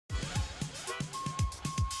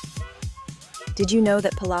Did you know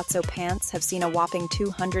that Palazzo pants have seen a whopping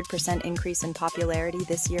 200% increase in popularity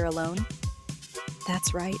this year alone?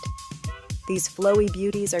 That's right. These flowy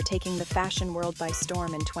beauties are taking the fashion world by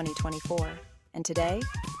storm in 2024. And today,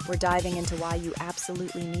 we're diving into why you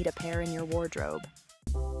absolutely need a pair in your wardrobe.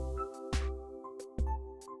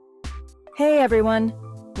 Hey everyone!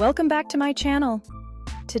 Welcome back to my channel.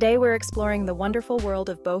 Today we're exploring the wonderful world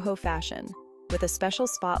of boho fashion, with a special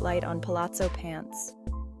spotlight on Palazzo pants.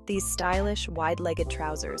 These stylish, wide-legged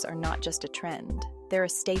trousers are not just a trend, they're a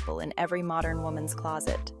staple in every modern woman's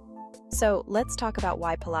closet. So let's talk about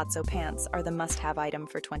why Palazzo pants are the must-have item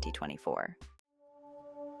for 2024.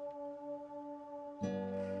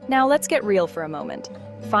 Now let's get real for a moment.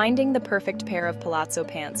 Finding the perfect pair of Palazzo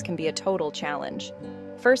pants can be a total challenge.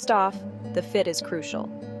 First off, the fit is crucial.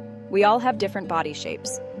 We all have different body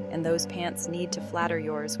shapes, and those pants need to flatter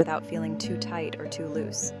yours without feeling too tight or too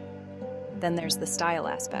loose. Then there's the style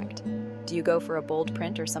aspect. Do you go for a bold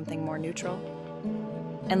print or something more neutral?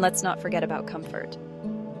 And let's not forget about comfort.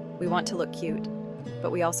 We want to look cute,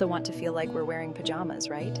 but we also want to feel like we're wearing pajamas,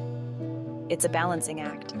 right? It's a balancing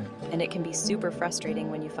act, and it can be super frustrating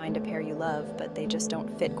when you find a pair you love, but they just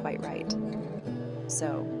don't fit quite right.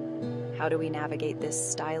 So, how do we navigate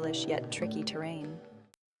this stylish yet tricky terrain?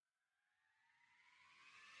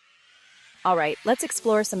 All right, let's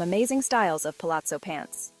explore some amazing styles of Palazzo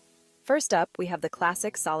pants. First up, we have the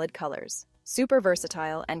classic solid colors, super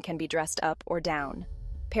versatile and can be dressed up or down.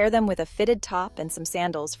 Pair them with a fitted top and some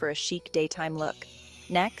sandals for a chic daytime look.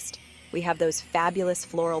 Next, we have those fabulous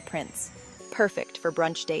floral prints, perfect for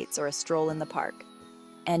brunch dates or a stroll in the park.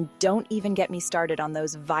 And don't even get me started on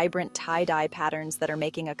those vibrant tie-dye patterns that are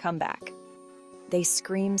making a comeback. They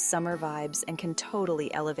scream summer vibes and can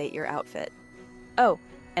totally elevate your outfit. Oh,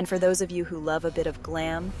 and for those of you who love a bit of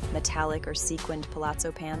glam, metallic or sequined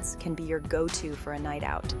Palazzo pants can be your go-to for a night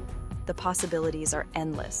out. The possibilities are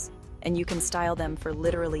endless, and you can style them for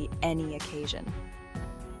literally any occasion.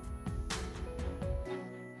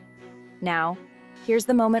 Now, here's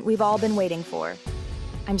the moment we've all been waiting for.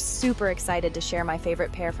 I'm super excited to share my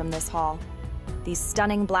favorite pair from this haul. These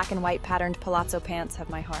stunning black and white patterned Palazzo pants have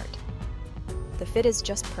my heart. The fit is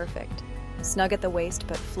just perfect, snug at the waist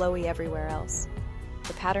but flowy everywhere else.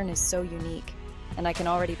 The pattern is so unique, and I can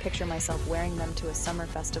already picture myself wearing them to a summer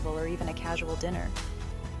festival or even a casual dinner.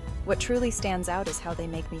 What truly stands out is how they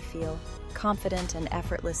make me feel confident and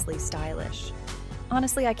effortlessly stylish.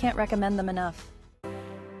 Honestly, I can't recommend them enough.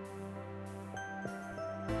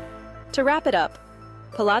 To wrap it up,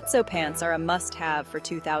 Palazzo pants are a must-have for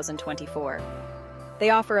 2024. They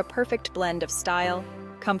offer a perfect blend of style,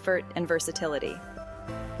 comfort, and versatility.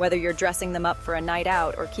 Whether you're dressing them up for a night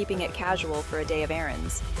out or keeping it casual for a day of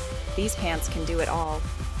errands, these pants can do it all.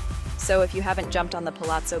 So if you haven't jumped on the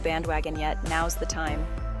Palazzo bandwagon yet, now's the time.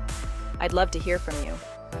 I'd love to hear from you.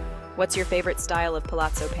 What's your favorite style of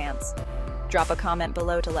Palazzo pants? Drop a comment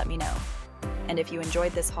below to let me know. And if you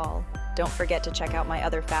enjoyed this haul, don't forget to check out my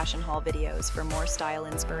other fashion haul videos for more style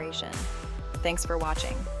inspiration. Thanks for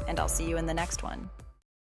watching, and I'll see you in the next one.